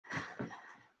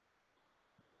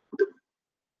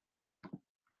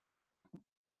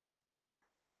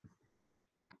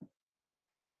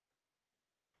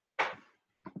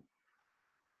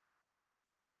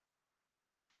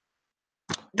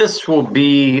This will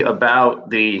be about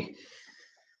the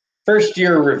first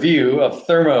year review of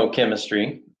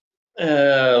thermochemistry,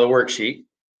 worksheet.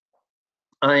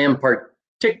 I am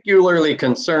particularly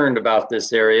concerned about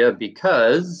this area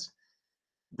because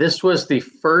this was the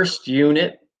first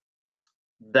unit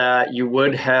that you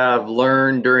would have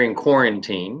learned during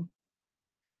quarantine.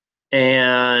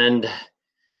 And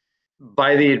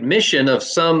by the admission of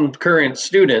some current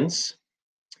students,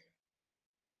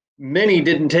 many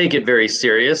didn't take it very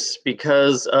serious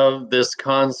because of this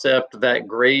concept that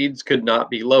grades could not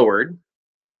be lowered.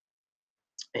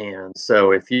 And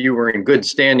so if you were in good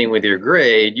standing with your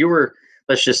grade, you were,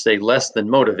 let's just say, less than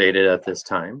motivated at this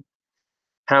time.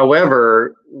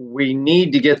 However, we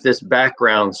need to get this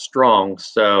background strong.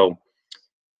 So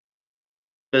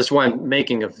this is why I'm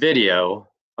making a video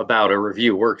about a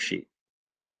review worksheet.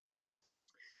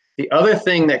 The other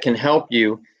thing that can help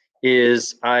you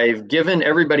is I've given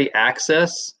everybody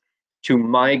access to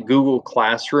my Google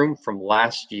Classroom from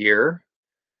last year.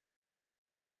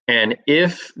 And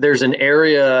if there's an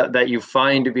area that you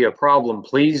find to be a problem,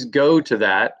 please go to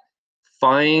that,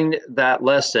 find that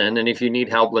lesson. And if you need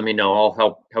help, let me know. I'll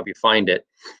help you find it.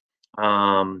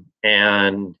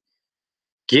 And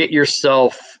get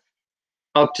yourself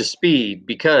up to speed,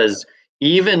 because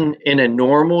even in a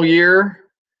normal year,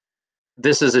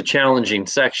 this is a challenging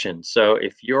section. So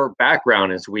if your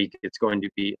background is weak, it's going to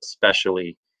be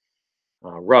especially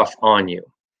rough on you.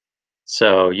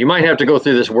 So you might have to go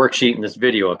through this worksheet and this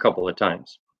video a couple of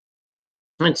times.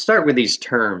 Let's start with these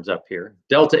terms up here: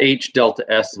 delta H, delta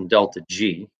S, and delta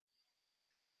G.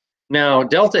 Now,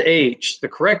 delta H, the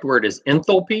correct word is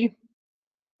enthalpy,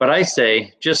 but I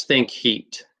say just think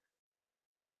heat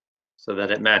so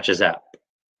that it matches up.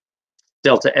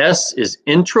 Delta S is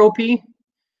entropy,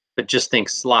 but just think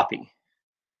sloppy,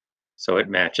 so it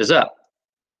matches up.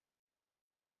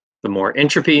 The more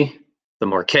entropy, the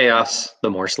more chaos, the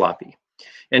more sloppy.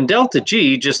 And delta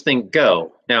G, just think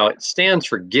go. Now, it stands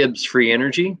for Gibbs free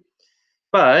energy,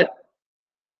 but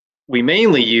we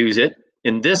mainly use it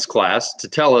in this class to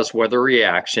tell us whether a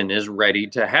reaction is ready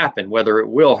to happen, whether it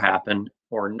will happen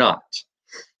or not.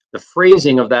 The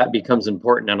phrasing of that becomes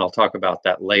important, and I'll talk about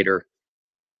that later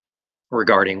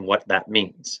regarding what that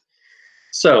means.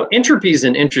 So entropy is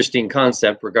an interesting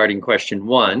concept regarding question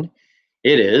 1.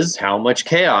 It is how much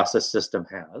chaos a system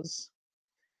has.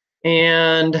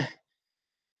 And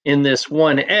in this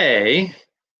 1A,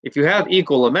 if you have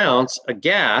equal amounts, a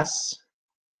gas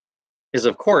is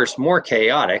of course more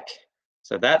chaotic,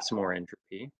 so that's more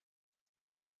entropy.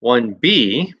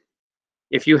 1B,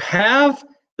 if you have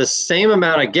the same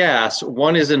amount of gas,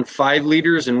 one is in 5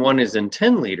 liters and one is in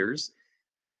 10 liters,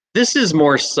 this is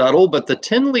more subtle, but the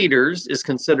 10 liters is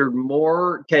considered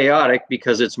more chaotic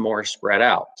because it's more spread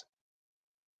out.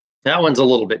 That one's a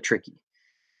little bit tricky.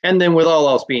 And then with all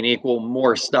else being equal,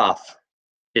 more stuff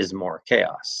is more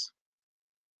chaos.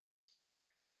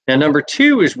 Now, number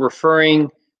 2 is referring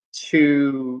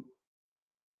to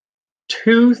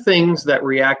 2 things that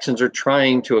reactions are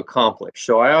trying to accomplish.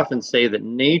 So I often say that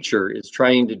nature is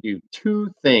trying to do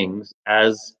 2 things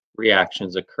as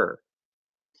reactions occur.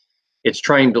 It's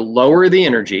trying to lower the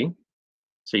energy,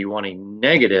 so you want a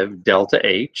negative delta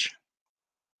H,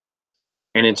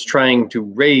 and it's trying to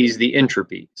raise the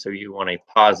entropy, so you want a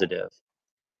positive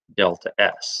delta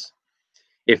S.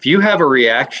 If you have a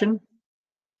reaction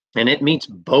and it meets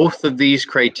both of these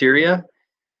criteria,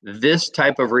 this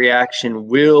type of reaction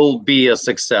will be a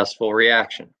successful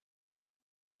reaction.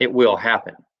 It will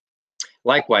happen.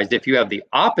 Likewise, if you have the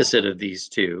opposite of these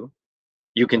 2,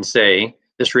 you can say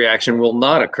this reaction will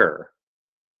not occur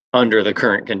under the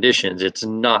current conditions. It's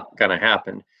not going to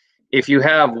happen. If you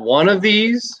have one of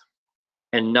these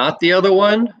and not the other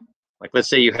one, like let's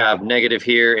say you have negative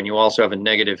here and you also have a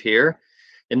negative here,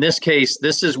 in this case,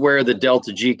 this is where the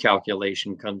delta G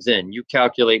calculation comes in. You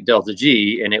calculate delta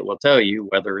G and it will tell you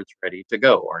whether it's ready to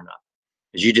go or not,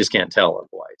 because you just can't tell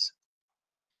otherwise.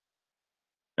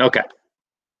 Okay.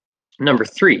 Number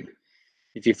 3,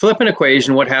 if you flip an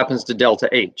equation, what happens to delta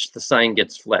H? The sign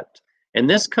gets flipped. And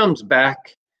this comes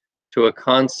back to a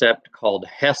concept called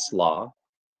Hess law.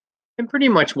 And pretty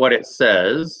much what it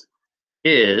says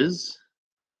is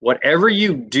whatever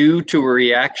you do to a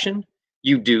reaction,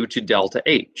 you do to delta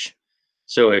H.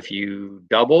 So if you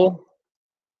double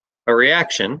a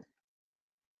reaction,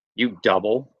 you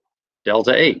double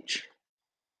delta H.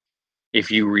 If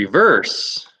you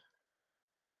reverse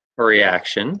a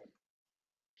reaction,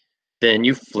 then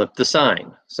you flip the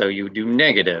sign. So you do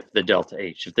negative the delta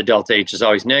H. If the delta H is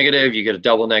always negative, you get a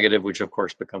double negative, which of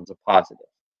course becomes a positive.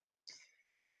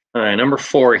 All right, number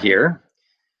 4 here.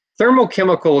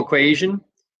 Thermochemical equation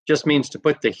just means to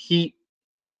put the heat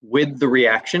with the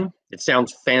reaction. It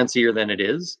sounds fancier than it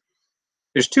is.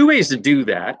 There's two ways to do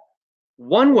that.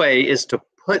 One way is to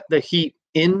put the heat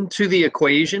into the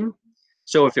equation.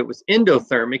 So if it was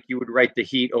endothermic, you would write the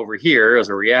heat over here as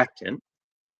a reactant.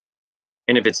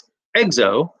 And if it's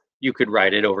exo, you could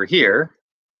write it over here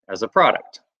as a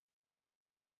product.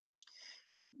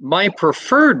 My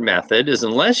preferred method is,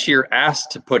 unless you're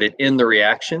asked to put it in the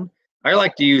reaction, I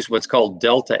like to use what's called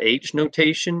delta H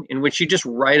notation, in which you just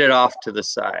write it off to the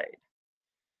side.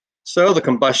 So the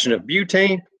combustion of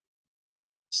butane,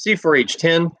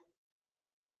 C4H10,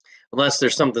 unless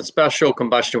there's something special,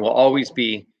 combustion will always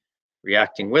be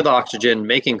reacting with oxygen,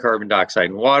 making carbon dioxide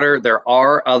and water. There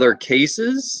are other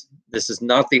cases. This is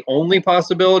not the only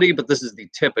possibility, but this is the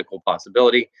typical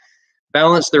possibility.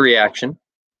 Balance the reaction. It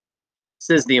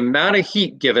says the amount of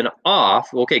heat given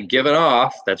off, okay, given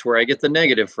off, that's where I get the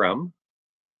negative from,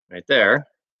 right there.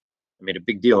 I made a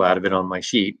big deal out of it on my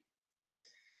sheet,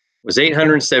 was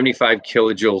 875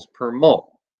 kilojoules per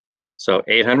mole. So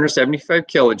 875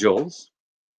 kilojoules.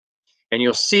 And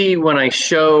you'll see when I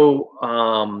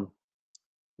show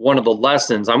one of the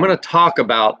lessons, I'm going to talk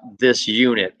about this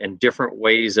unit and different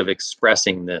ways of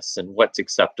expressing this and what's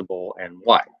acceptable and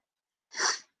why.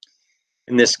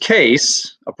 In this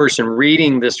case, a person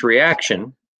reading this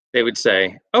reaction, they would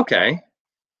say, okay,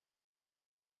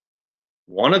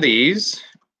 one of these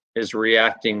is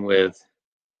reacting with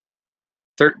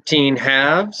 13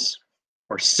 halves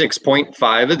or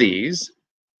 6.5 of these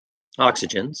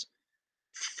oxygens.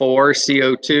 4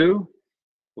 CO2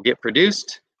 will get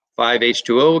produced, 5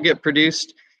 H2O will get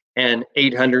produced, and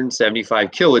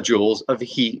 875 kilojoules of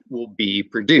heat will be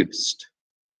produced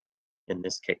in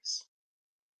this case.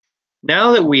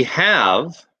 Now that we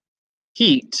have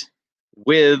heat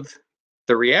with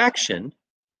the reaction,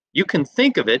 you can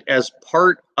think of it as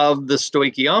part of the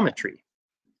stoichiometry.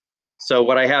 So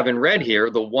what I have in red here,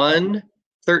 the 1,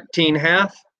 13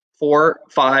 half, 4,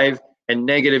 5, and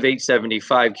negative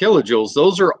 875 kilojoules,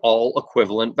 those are all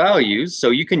equivalent values. So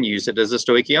you can use it as a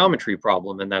stoichiometry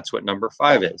problem, and that's what number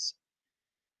 5 is.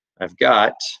 I've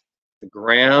got the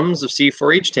grams of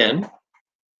C4H10,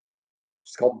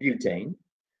 it's called butane,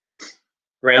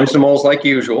 grams to moles like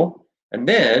usual, and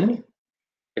then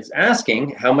it's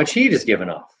asking how much heat is given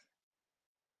off.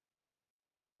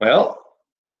 Well,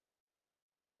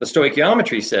 the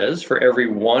stoichiometry says for every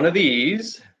one of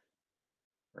these,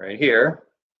 right here,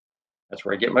 that's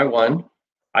where I get my 1,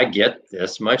 I get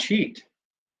this much heat.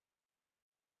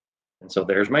 And so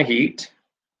there's my heat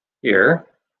here.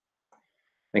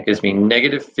 That gives me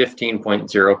negative 15.0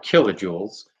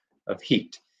 kilojoules of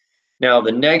heat. Now,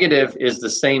 the negative is the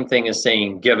same thing as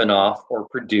saying given off or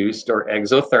produced or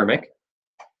exothermic.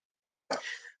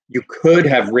 You could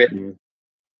have written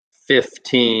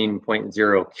 15.0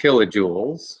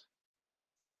 kilojoules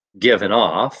given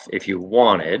off if you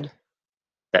wanted.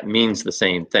 That means the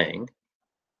same thing.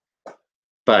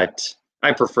 But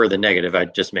I prefer the negative,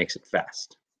 it just makes it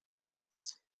fast.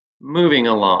 Moving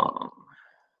along.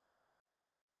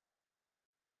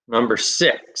 Number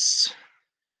 6.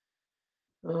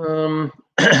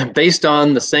 Based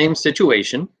on the same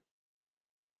situation,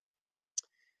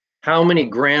 how many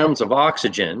grams of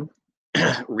oxygen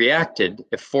reacted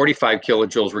if 45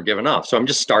 kilojoules were given off? So I'm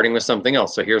just starting with something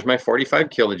else. So here's my 45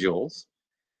 kilojoules.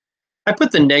 I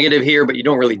put the negative here, but you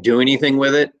don't really do anything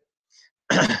with it.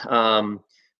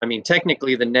 I mean,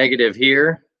 technically the negative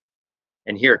here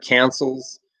and here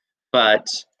cancels,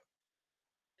 but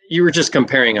you were just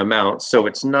comparing amounts, so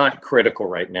it's not critical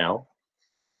right now.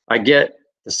 I get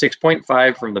the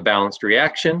 6.5 from the balanced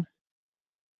reaction.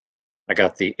 I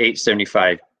got the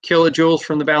 875 kilojoules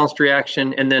from the balanced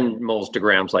reaction, and then moles to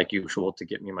grams like usual to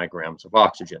get me my grams of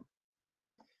oxygen.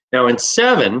 Now in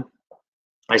 7,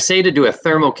 I say to do a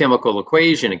thermochemical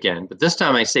equation again, but this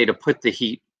time I say to put the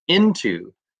heat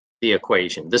into the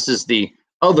equation. This is the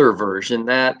other version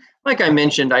that, like I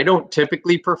mentioned, I don't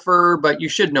typically prefer, but you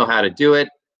should know how to do it.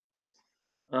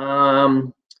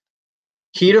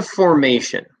 Heat of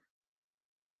formation.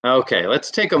 Okay, let's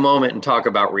take a moment and talk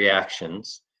about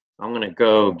reactions. I'm going to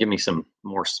go give me some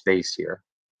more space here.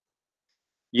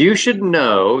 You should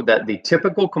know that the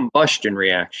typical combustion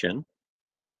reaction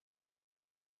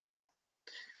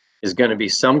is going to be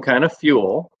some kind of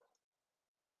fuel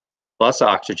plus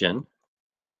oxygen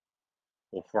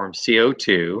will form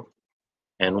CO2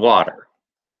 and water,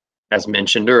 as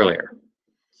mentioned earlier.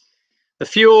 The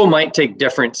fuel might take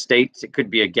different states. It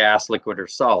could be a gas, liquid, or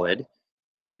solid.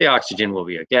 The oxygen will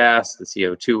be a gas, the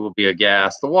CO2 will be a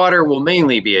gas, the water will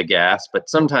mainly be a gas, but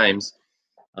sometimes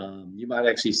you might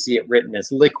actually see it written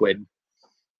as liquid.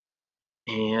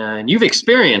 And you've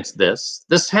experienced this.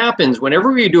 This happens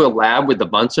whenever you do a lab with the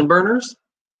Bunsen burners.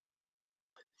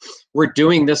 we're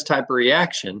doing this type of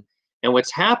reaction. And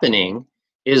what's happening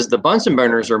is the Bunsen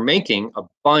burners are making a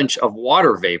bunch of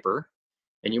water vapor.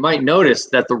 And you might notice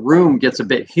that the room gets a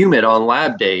bit humid on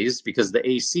lab days because the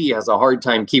AC has a hard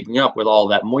time keeping up with all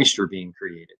that moisture being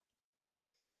created.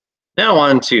 Now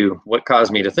on to what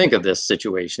caused me to think of this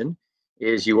situation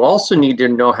is you also need to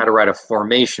know how to write a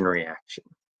formation reaction.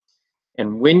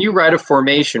 And when you write a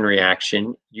formation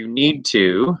reaction, you need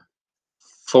to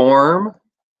form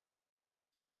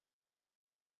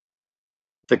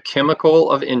the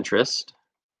chemical of interest.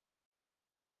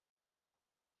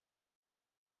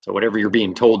 So whatever you're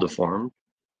being told to form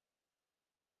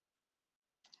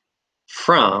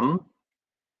from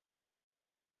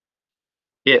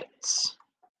its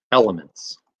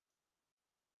elements.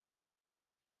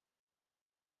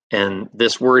 And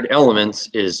this word elements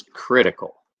is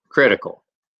critical. Critical.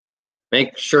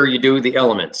 Make sure you do the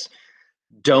elements.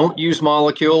 Don't use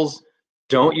molecules.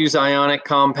 Don't use ionic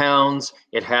compounds.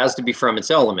 It has to be from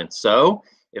its elements. So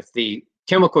if the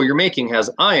chemical you're making has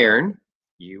iron,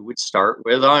 you would start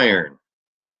with iron.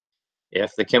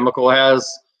 If the chemical has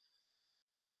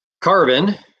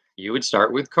carbon, you would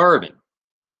start with carbon.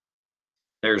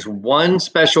 There's one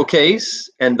special case,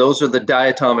 and those are the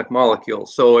diatomic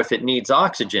molecules. So if it needs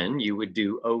oxygen, you would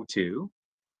do O2.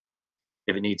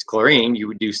 If it needs chlorine, you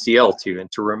would do Cl2.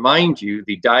 And to remind you,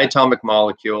 the diatomic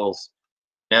molecules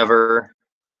never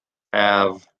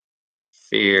have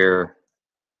fear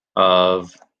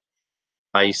of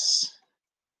ice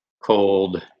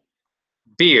cold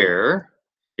beer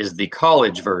is the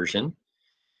college version.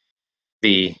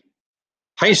 The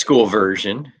high school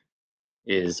version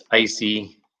is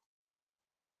icy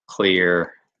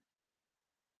clear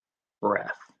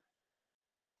breath.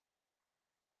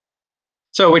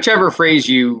 So whichever phrase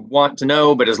you want to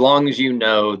know, but as long as you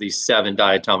know these 7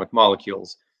 diatomic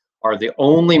molecules are the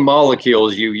only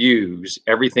molecules you use,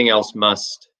 everything else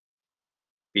must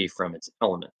be from its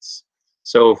elements.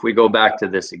 So if we go back to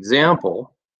this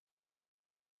example,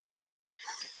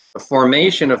 the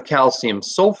formation of calcium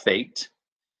sulfate,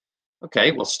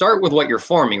 okay, we'll start with what you're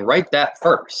forming. Write that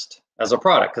first as a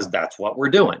product because that's what we're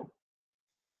doing.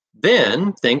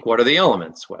 Then think, what are the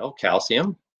elements? Well,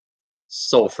 calcium,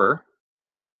 sulfur,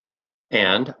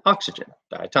 and oxygen,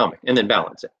 diatomic, and then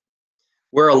balance it.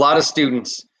 Where a lot of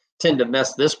students tend to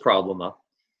mess this problem up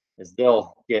is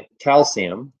they'll get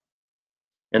calcium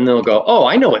and they'll go, oh,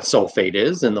 I know what sulfate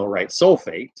is, and they'll write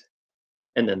sulfate,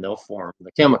 and then they'll form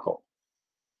the chemical.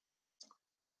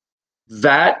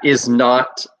 That is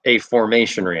not a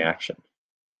formation reaction.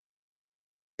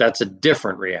 That's a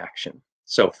different reaction.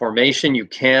 So formation, you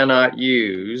cannot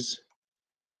use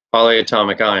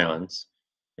polyatomic ions.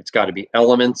 It's got to be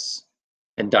elements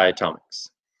and diatomics.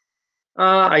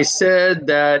 I said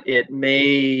that it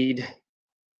made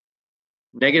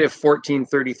negative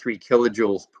 1433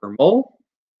 kilojoules per mole.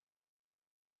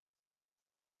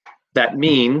 That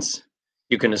means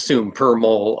you can assume per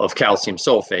mole of calcium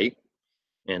sulfate.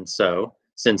 And so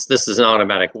since this is an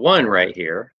automatic 1 right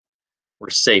here, we're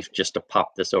safe just to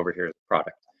pop this over here as a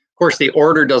product. Of course, the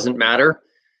order doesn't matter.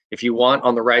 If you want,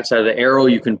 on the right side of the arrow,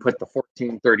 you can put the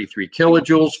 1433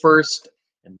 kilojoules first,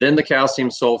 and then the calcium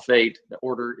sulfate. The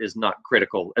order is not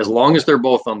critical, as long as they're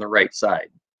both on the right side.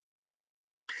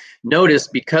 Notice,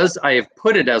 because I have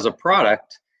put it as a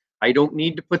product, I don't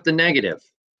need to put the negative.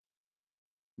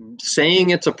 Saying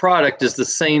it's a product is the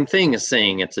same thing as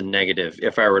saying it's a negative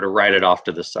if I were to write it off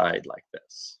to the side like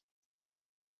this.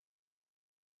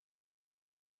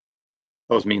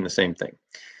 Those mean the same thing.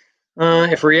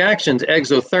 If reaction's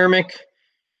exothermic,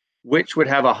 which would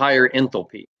have a higher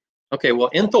enthalpy? Okay,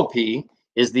 well, enthalpy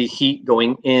is the heat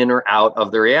going in or out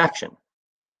of the reaction.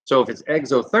 So if it's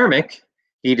exothermic,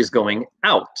 heat is going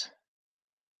out.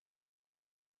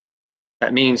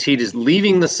 That means heat is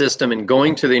leaving the system and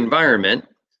going to the environment.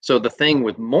 So the thing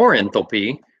with more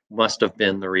enthalpy must have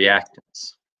been the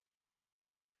reactants.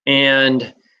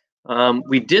 And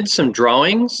we did some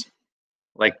drawings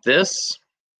like this.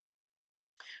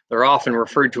 They're often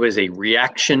referred to as a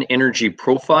reaction energy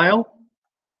profile,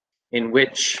 in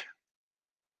which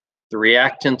the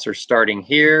reactants are starting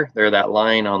here. They're that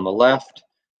line on the left.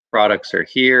 Products are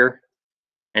here.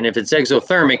 And if it's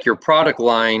exothermic, your product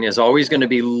line is always going to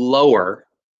be lower,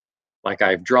 like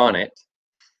I've drawn it.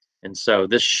 And so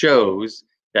this shows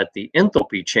that the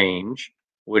enthalpy change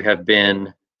would have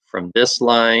been from this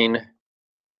line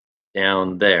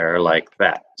down there like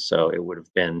that. So it would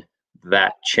have been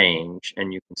that change.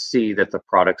 And you can see that the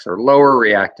products are lower,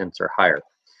 reactants are higher.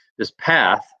 This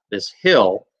path, this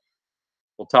hill,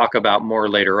 we'll talk about more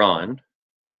later on.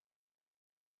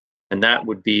 And that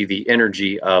would be the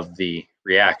energy of the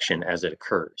reaction as it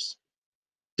occurs.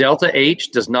 Delta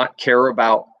H does not care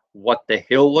about what the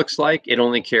hill looks like. It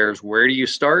only cares where do you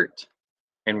start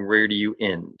and where do you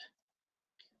end.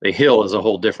 The hill is a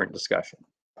whole different discussion.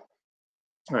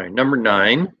 All right, number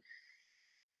 9,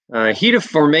 heat of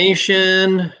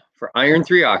formation for iron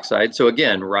 3 oxide. So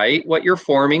again, write what you're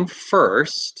forming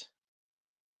first,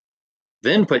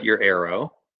 then put your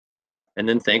arrow, and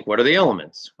then think, what are the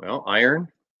elements? Well, iron,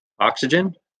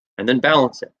 oxygen, and then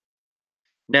balance it.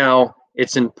 Now,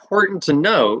 it's important to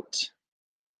note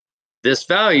this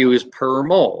value is per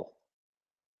mole.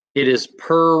 It is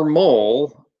per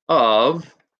mole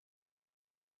of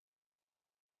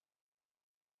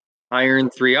iron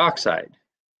 3 oxide.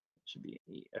 It should be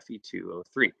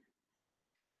Fe2O3.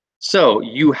 So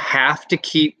you have to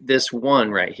keep this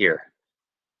 1 right here.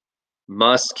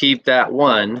 Must keep that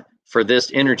 1 for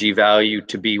this energy value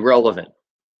to be relevant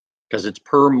because it's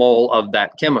per mole of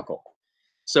that chemical.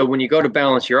 So when you go to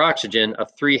balance your oxygen, a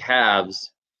 3/2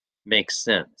 makes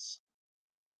sense.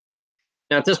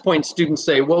 Now at this point, students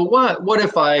say, well, what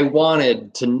if I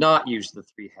wanted to not use the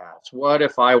 3/2? What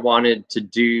if I wanted to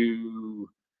do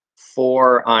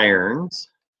 4 irons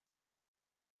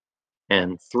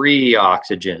and 3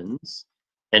 oxygens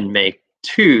and make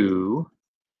 2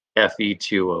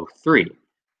 Fe2O3?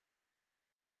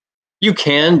 You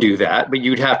can do that, but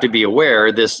you'd have to be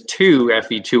aware this 2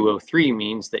 Fe2O3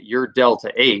 means that your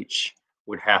delta H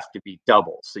would have to be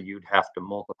double. So you'd have to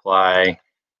multiply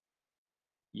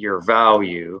your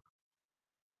value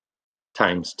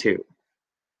times 2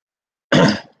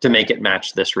 to make it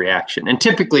match this reaction. And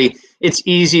typically it's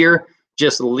easier,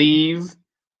 just leave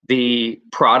the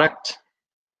product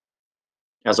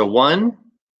as a 1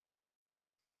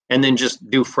 and then just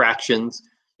do fractions.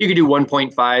 You could do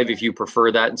 1.5 if you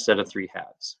prefer that instead of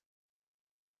 3/2.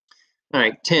 All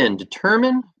right, 10,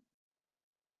 determine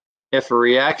if a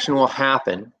reaction will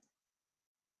happen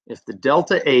if the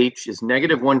delta H is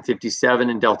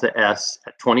 -157 and delta S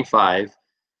at 25,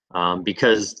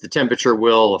 because the temperature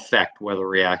will affect whether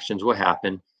reactions will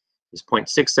happen, is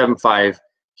 0.675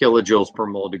 kilojoules per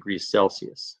mole degrees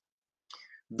Celsius.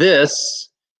 This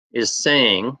is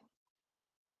saying,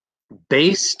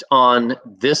 based on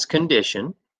this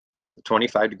condition,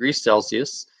 25 degrees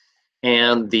Celsius,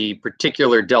 and the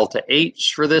particular delta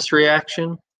H for this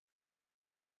reaction,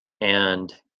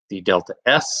 and the delta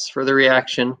S for the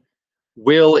reaction,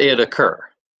 will it occur?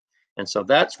 And so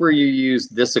that's where you use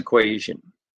this equation.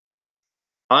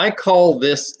 I call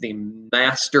this the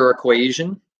master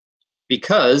equation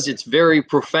because it's very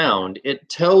profound. It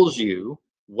tells you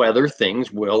whether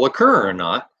things will occur or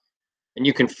not, and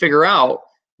you can figure out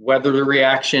whether the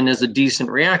reaction is a decent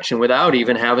reaction without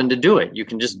even having to do it. You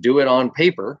can just do it on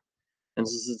paper. And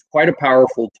this is quite a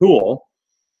powerful tool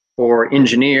for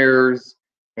engineers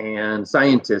and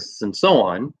scientists and so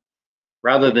on.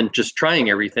 Rather than just trying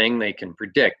everything, they can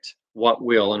predict what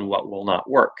will and what will not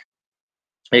work.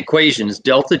 The equation is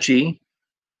delta G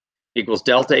equals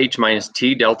delta H minus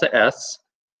T delta S.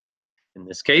 In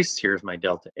this case, here's my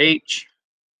delta H.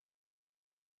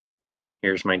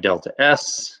 Here's my delta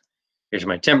S. Here's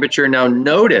my temperature. Now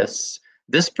notice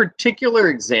this particular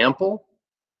example,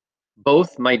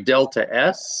 both my delta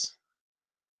S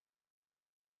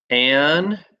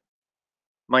and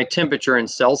my temperature in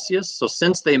Celsius. So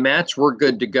since they match, we're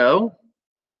good to go.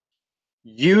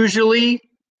 Usually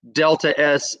delta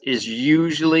S is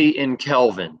usually in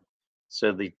Kelvin.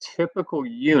 So the typical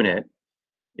unit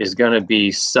is going to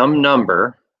be some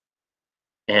number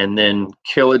and then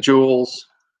kilojoules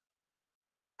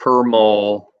per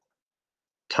mole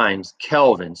times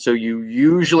Kelvin. So you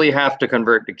usually have to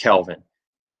convert to Kelvin.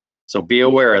 So be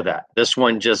aware of that. This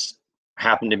one just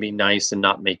happened to be nice and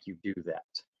not make you do that.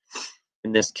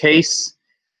 In this case,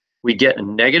 we get a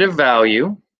negative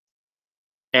value,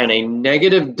 and a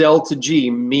negative delta G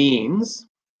means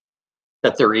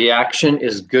that the reaction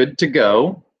is good to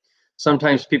go.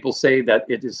 Sometimes people say that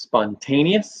it is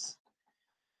spontaneous.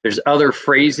 There's other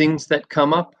phrasings that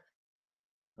come up.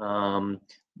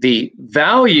 The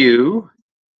value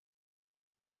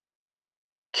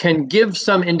can give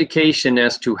some indication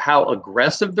as to how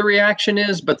aggressive the reaction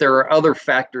is, but there are other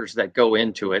factors that go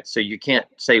into it, so you can't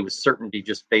say with certainty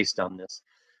just based on this.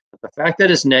 But the fact that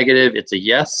it's negative, it's a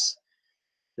yes.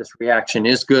 This reaction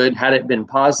is good. Had it been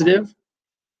positive,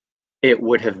 it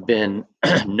would have been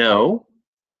no.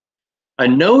 A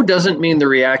no doesn't mean the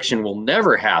reaction will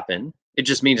never happen. It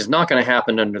just means it's not going to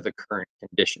happen under the current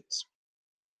conditions.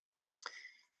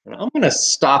 And I'm going to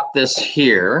stop this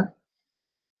here,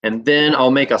 and then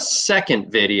I'll make a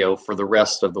second video for the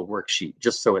rest of the worksheet,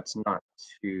 just so it's not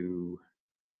too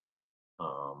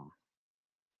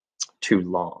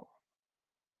long.